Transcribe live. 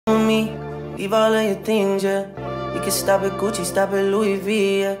Me, leave all of your things, yeah. We can stop at Gucci, stop at Louis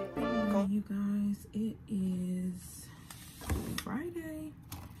V, yeah. Hey, you guys, it is Friday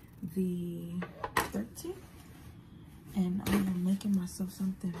the 13th, and I am making myself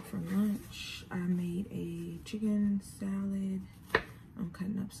something for lunch. I made a chicken salad. I'm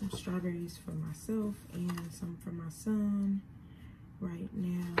cutting up some strawberries for myself and some for my son right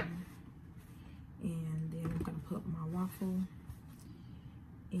now. And then I'm gonna put my waffle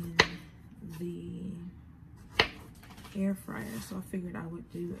in the air fryer. So I figured I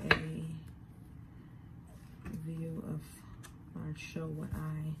would do a review of, or show what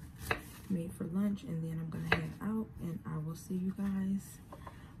I made for lunch, and then I'm gonna head out and I will see you guys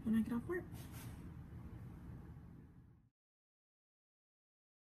when I get off work.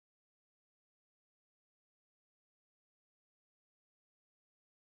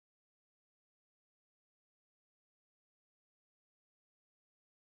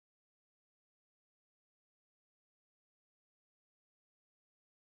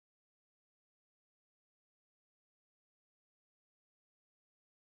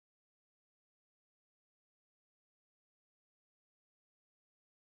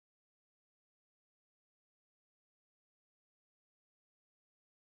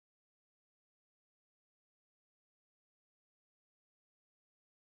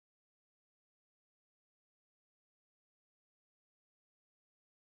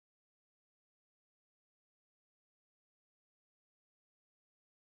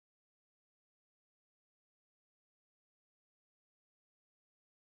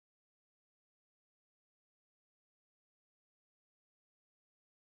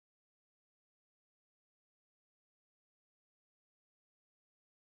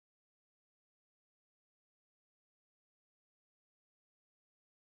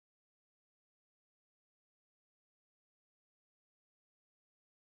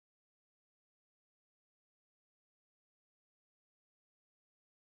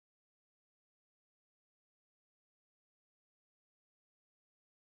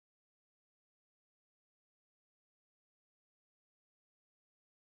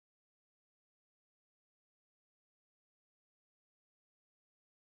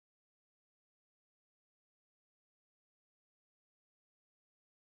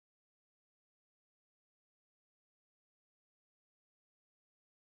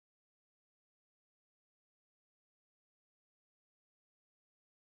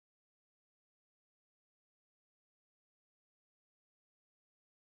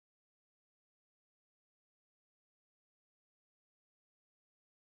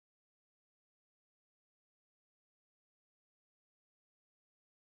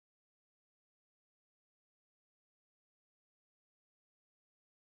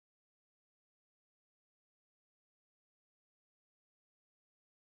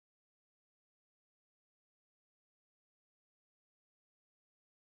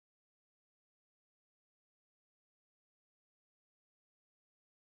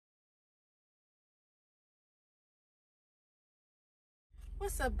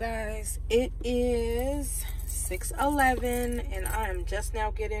 What's up, guys? It is 6:11 and I am just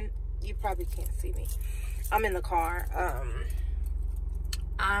now getting, you probably can't see me, I'm in the car.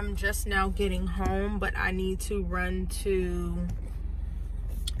 I'm just now getting home, but I need to run to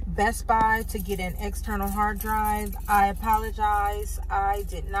Best Buy to get an external hard drive. I apologize, I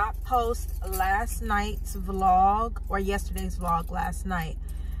did not post last night's vlog, or yesterday's vlog last night,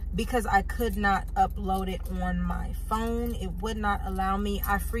 because I could not upload it on my phone. It would not allow me.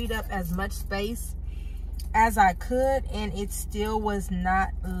 I freed up as much space as I could and it still was not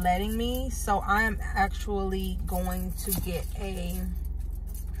letting me. So I am actually going to get I'm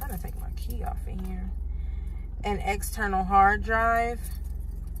trying to take my key off in here, an external hard drive,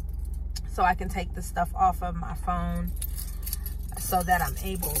 so I can take the stuff off of my phone so that I'm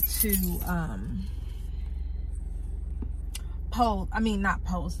able to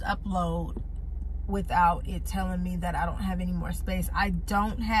upload without it telling me that I don't have any more space. I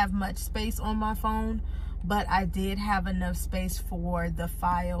don't have much space on my phone, but I did have enough space for the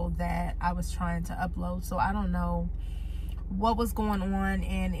file that I was trying to upload. So I don't know what was going on,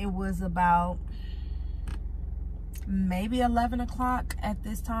 and it was about maybe 11 o'clock at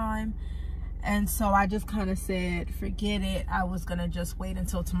this time. And so I just kind of said, forget it. I was going to just wait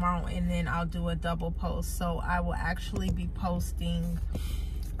until tomorrow and then I'll do a double post. So I will actually be posting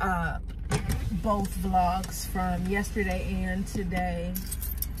both vlogs from yesterday and today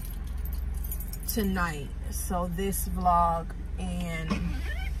tonight. So this vlog and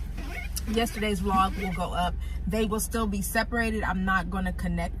yesterday's vlog will go up. They will still be separated. I'm not going to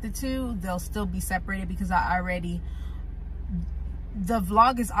connect the two. They'll still be separated because I already the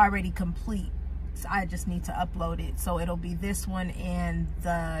vlog is already complete. So I just need to upload it. So it'll be this one and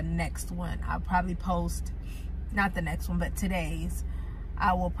the next one. I'll probably post, not the next one, but today's.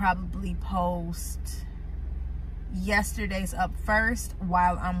 I will probably post yesterday's up first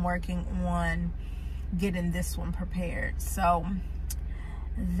while I'm working on getting this one prepared. So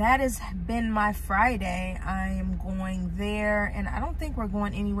that has been my Friday. I am going there, and I don't think we're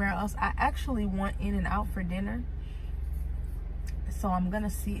going anywhere else. I actually want In-N-Out for dinner, so I'm gonna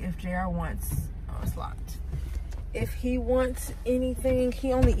see if JR wants, oh, it's locked, if he wants anything.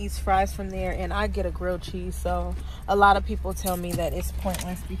 He only eats fries from there, and I get a grilled cheese. So a lot of people tell me that it's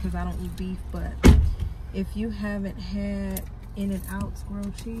pointless because I don't eat beef, but if you haven't had In-N-Out's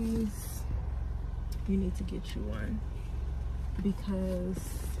grilled cheese, you need to get you one, because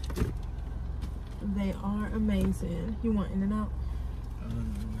they are amazing. You want In-N-Out? No.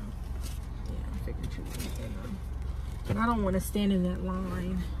 Yeah, I figured you would get them. And I don't want to stand in that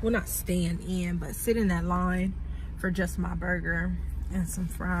line. Well, not stand in, but sit in that line for just my burger and some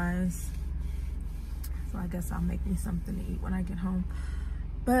fries. So I guess I'll make me something to eat when I get home.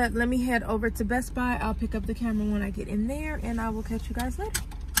 But let me head over to Best Buy. I'll pick up the camera when I get in there, and I will catch you guys later.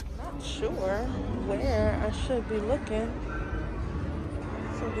 Not sure where I should be looking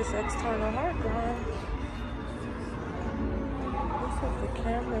for this external hard drive. This is the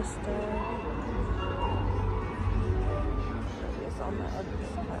camera stuff. It's on the other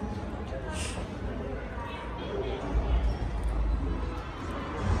side.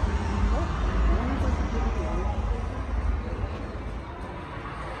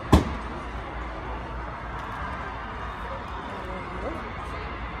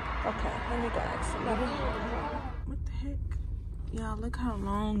 Okay, let me go ask somebody. What the heck? Y'all, look how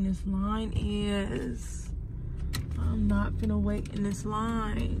long this line is. I'm not gonna wait in this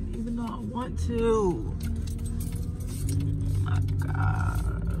line, even though I want to. Oh my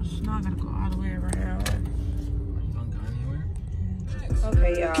gosh. Now I gotta go all the way around. You don't go anywhere?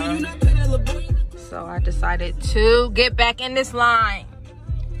 Okay, y'all. So I decided to get back in this line.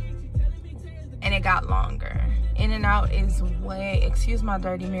 And it got longer. In-N-Out is way, excuse my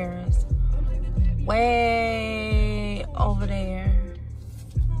dirty mirrors, way over there.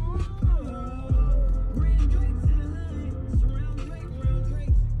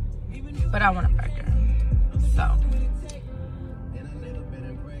 But I want a burger. So,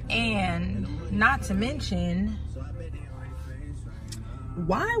 and not to mention,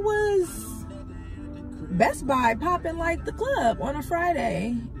 why was Best Buy popping like the club on a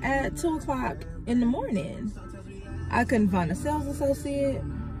Friday at 2 o'clock in the morning? I couldn't find a sales associate,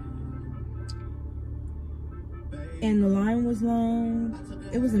 and the line was long.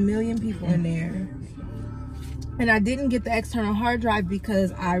 It was a million people in there. And I didn't get the external hard drive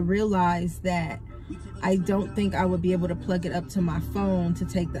because I realized that I don't think I would be able to plug it up to my phone to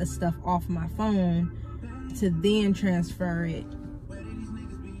take the stuff off my phone to then transfer it.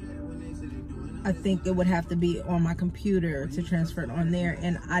 I think it would have to be on my computer to transfer it on there,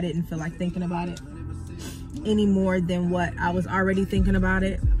 and I didn't feel like thinking about it any more than what I was already thinking about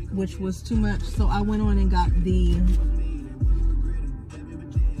it, which was too much. So I went on and got the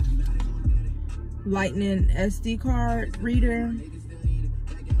Lightning SD card reader,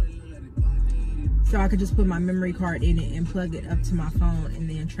 so I could just put my memory card in it and plug it up to my phone and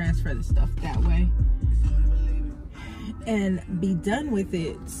then transfer the stuff that way and be done with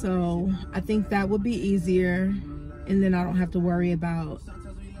it. So I think that would be easier, and then I don't have to worry about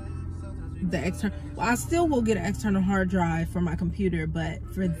the external. Well, I still will get an external hard drive for my computer, but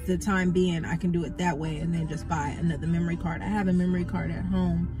for the time being I can do it that way and then just buy another memory card. I have a memory card at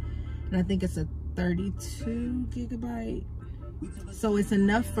home, and I think it's a 32 gigabyte, so it's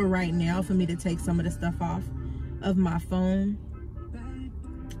enough for right now for me to take some of the stuff off of my phone.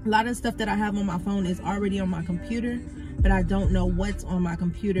 A lot of stuff that I have on my phone is already on my computer, but I don't know what's on my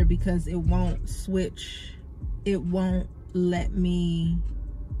computer because it won't switch. It won't let me,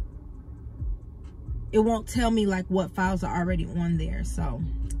 it won't tell me like what files are already on there. So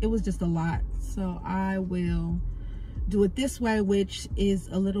it was just a lot. So I will do it this way, which is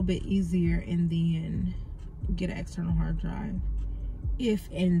a little bit easier, and then get an external hard drive if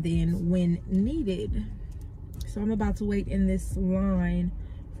and then when needed. So I'm about to wait in this line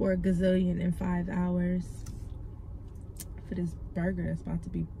for a gazillion and 5 hours for this burger. It's about to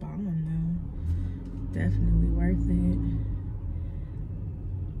be bomb though. Definitely worth it.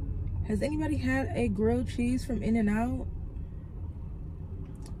 Has anybody had a grilled cheese from In-N-Out?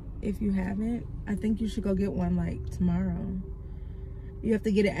 If you haven't, I think you should go get one like tomorrow. You have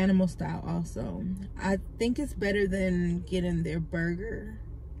to get it animal style also. I think it's better than getting their burger.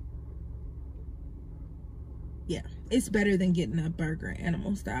 Yeah, it's better than getting a burger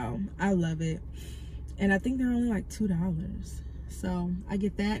animal style. I love it. And I think they're only like $2. So I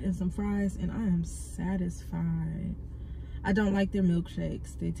get that and some fries and I am satisfied. I don't like their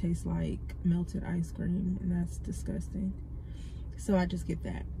milkshakes. They taste like melted ice cream and that's disgusting. So I just get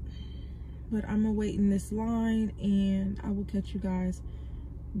that. But I'm gonna wait in this line and I will catch you guys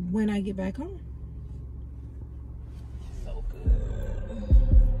when I get back home. So good.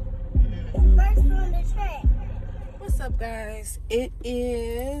 What's up, guys? It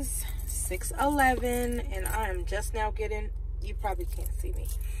is 6:11 and I am just now getting, you probably can't see me,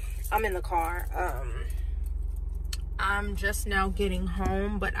 I'm in the car. I'm just now getting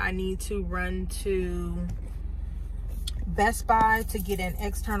home, but I need to run to Best Buy to get an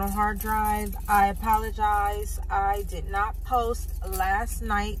external hard drive. I apologize, I did not post last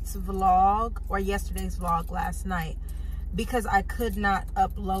night's vlog or yesterday's vlog last night because I could not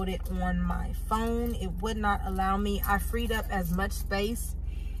upload it on my phone. It would not allow me. I freed up as much space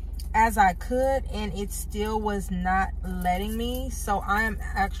as I could and it still was not letting me. So I am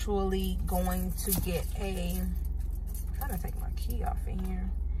actually going to get I'm trying to take my key off in here,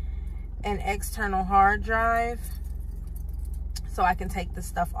 an external hard drive so I can take the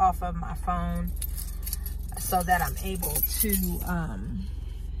stuff off of my phone so that I'm able to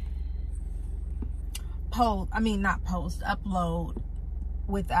upload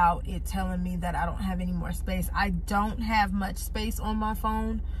without it telling me that I don't have any more space. I don't have much space on my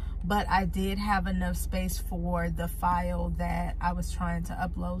phone, but I did have enough space for the file that I was trying to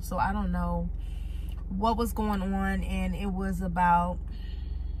upload. So I don't know what was going on, and it was about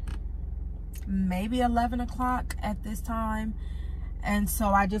maybe 11 o'clock at this time. And so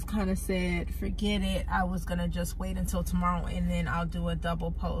I just kind of said, forget it. I was going to just wait until tomorrow and then I'll do a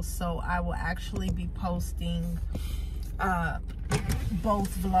double post. So I will actually be posting both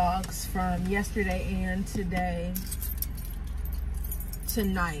vlogs from yesterday and today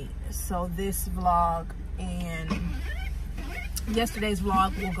tonight. So this vlog and yesterday's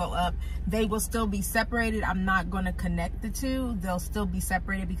vlog will go up. They will still be separated. I'm not going to connect the two. They'll still be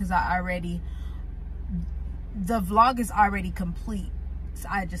separated because the vlog is already complete. So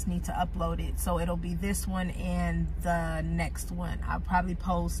I just need to upload it. So it'll be this one and the next one. I'll probably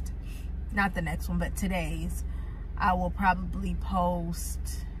post, not the next one, but today's. I will probably post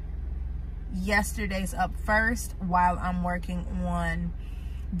yesterday's up first while I'm working on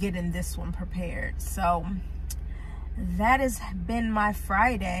getting this one prepared. So that has been my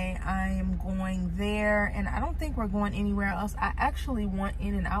Friday. I am going there and I don't think we're going anywhere else. I actually want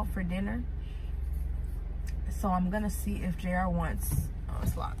In-N-Out for dinner. So I'm gonna see if JR wants, oh,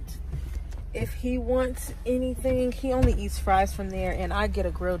 it's locked. If he wants anything, he only eats fries from there and I get a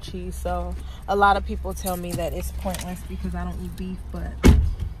grilled cheese. So a lot of people tell me that it's pointless because I don't eat beef, but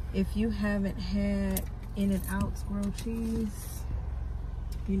if you haven't had In-N-Out's grilled cheese,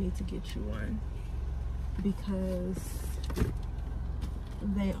 you need to get you one because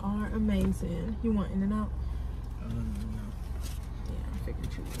they are amazing. You want In-N-Out? No. Yeah, I figured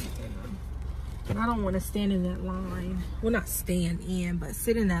you would. And I don't want to stand in that line. Well, not stand in, but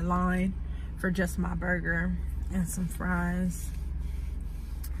sit in that line for just my burger and some fries.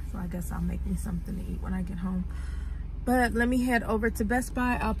 So I guess I'll make me something to eat when I get home. But let me head over to Best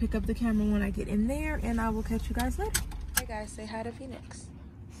Buy. I'll pick up the camera when I get in there and I will catch you guys later. Hey guys, say hi to Phoenix.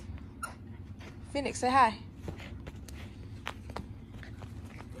 Phoenix, say hi.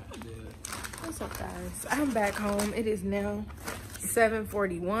 What's up, guys? I'm back home. It is now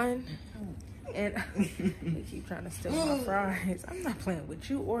 7:41. And they keep trying to steal my fries. I'm not playing with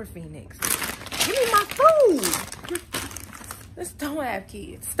you or Phoenix. Give me my food. Let's don't have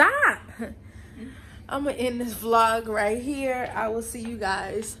kids. Stop. I'm going to end this vlog right here. I will see you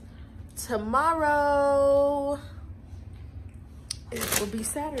guys tomorrow. It will be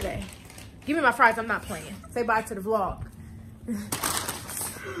Saturday. Give me my fries. I'm not playing. Say bye to the vlog.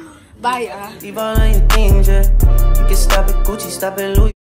 Bye, y'all. Leave all of your things, yeah. You can stop at Gucci, stop at Louis.